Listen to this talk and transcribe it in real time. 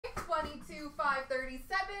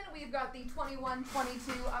537, we've got the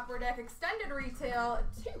 21-22 Upper Deck Extended Retail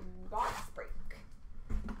 2-box break.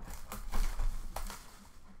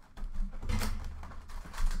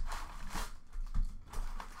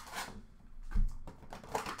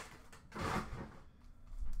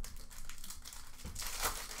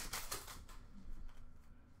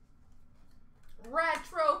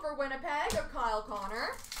 Retro for Winnipeg of Kyle Connor.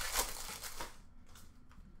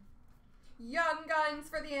 Young Guns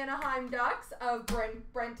for the Anaheim Ducks of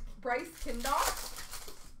Bryce Kindock.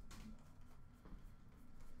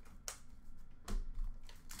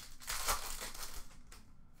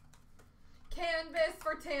 Canvas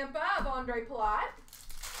for Tampa of Andre Palat.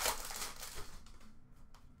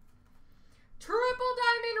 Triple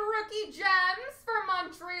Diamond Rookie Gems for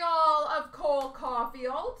Montreal of Cole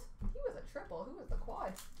Caulfield. He was a triple. Who was the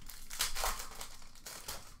quad?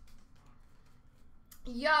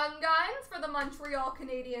 Young Guns for the Montreal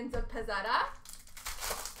Canadiens of Pizzetta.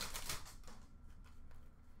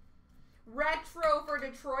 Retro for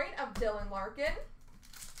Detroit of Dylan Larkin.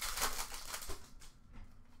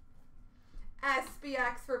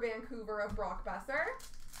 SBX for Vancouver of Brock Besser.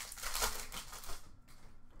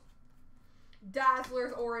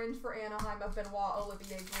 Dazzler's Orange for Anaheim of Benoit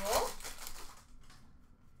Olivier Gould.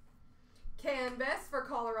 Canvas for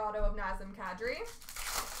Colorado of Nazem Kadri.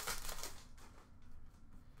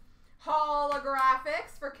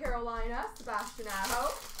 Holographics for Carolina, Sebastian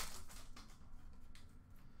Aho.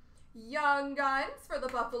 Young Guns for the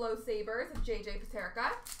Buffalo Sabres of JJ Peterka.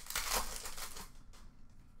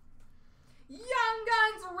 Young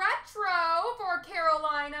Guns Retro for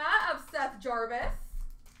Carolina of Seth Jarvis.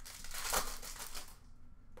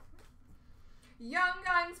 Young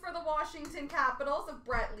Guns for the Washington Capitals of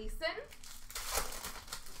Brett Leeson.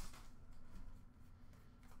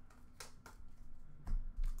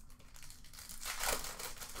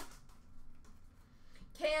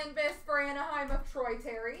 Canvas for Anaheim of Troy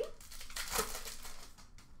Terry.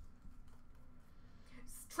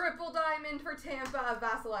 Triple Diamond for Tampa of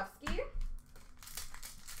Vasilevsky.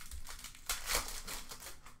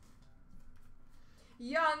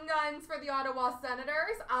 Young Guns for the Ottawa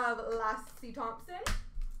Senators of Lassie Thompson.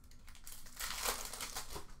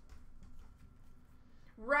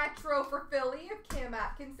 Retro for Philly of Cam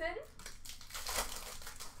Atkinson.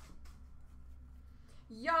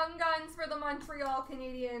 Young Guns for the Montreal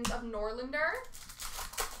Canadiens of Norlinder.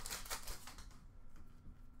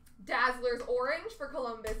 Dazzler's Orange for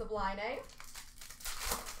Columbus of Line.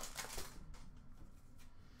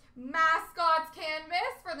 Mascots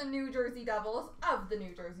Canvas for the New Jersey Devils of the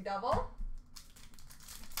New Jersey Devil.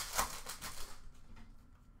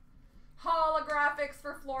 Holographics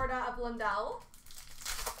for Florida of Lundell.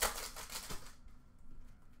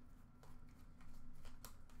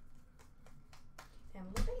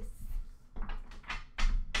 And the base.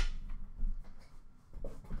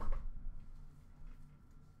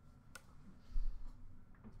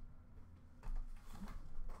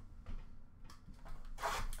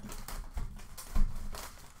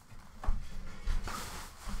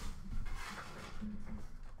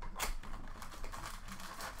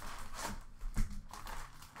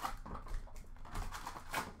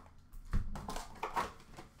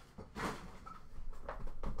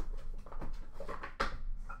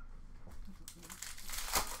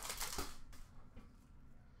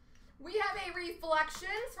 We have a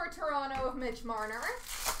Reflections for Toronto of Mitch Marner.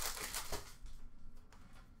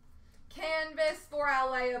 Canvas for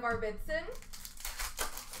LA of Arvidsson.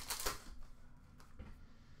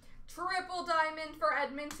 Triple Diamond for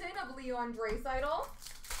Edmonton of Leon Draisaitl.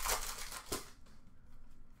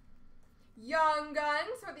 Young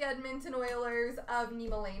Guns for the Edmonton Oilers of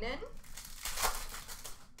Niemelainen.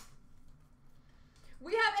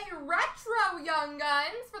 We have a Retro Young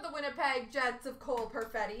Guns for the Winnipeg Jets of Cole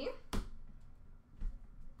Perfetti.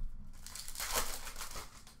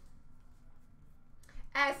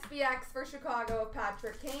 SBX for Chicago of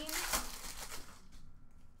Patrick Kane.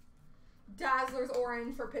 Dazzler's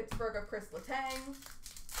Orange for Pittsburgh of Chris Letang.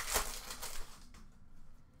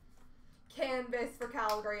 Canvas for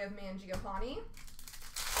Calgary of Mangiapane.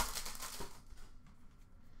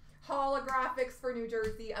 Holographics for New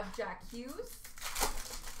Jersey of Jack Hughes.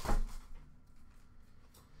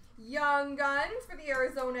 Young Guns for the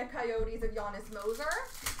Arizona Coyotes of Giannis Moser.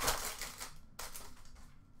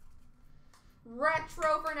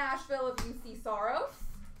 Retro for Nashville of UC Saros.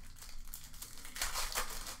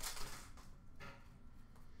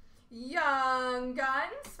 Young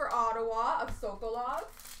Guns for Ottawa of Sokolov.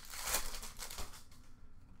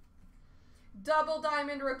 Double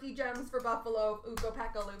Diamond Rookie Gems for Buffalo of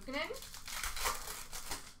Ukko-Pekka Luukkonen.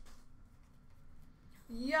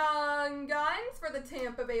 Young Guns for the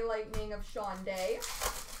Tampa Bay Lightning of Sean Day.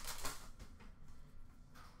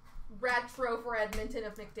 Retro for Edmonton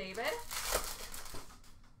of McDavid.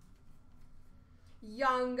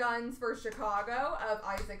 Young Guns for Chicago of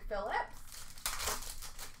Isaac Phillips.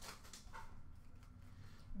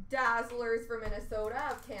 Dazzlers for Minnesota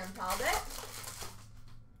of Cam Talbot.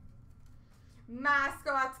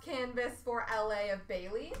 Mascots Canvas for LA of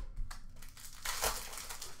Bailey.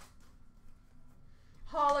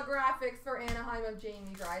 Holographics for Anaheim of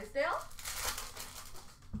Jamie Drysdale.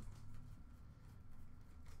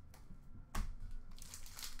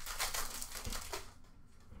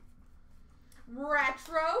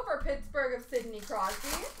 Retro for Pittsburgh of Sidney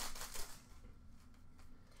Crosby.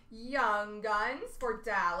 Young Guns for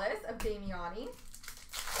Dallas of Damiani.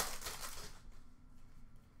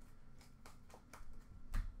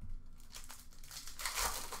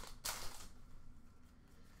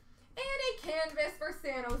 Canvas for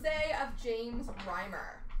San Jose of James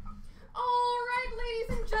Reimer. Alright,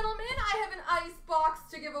 ladies and gentlemen, I have an ice box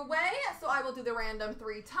to give away, so I will do the random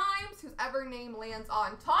 3 times. Whoever name lands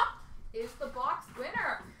on top is the box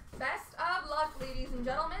winner. Best of luck, ladies and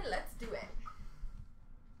gentlemen. Let's do it.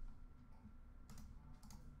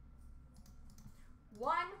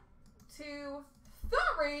 1, 2,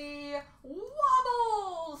 3.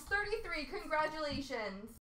 Wobbles! 33. Congratulations.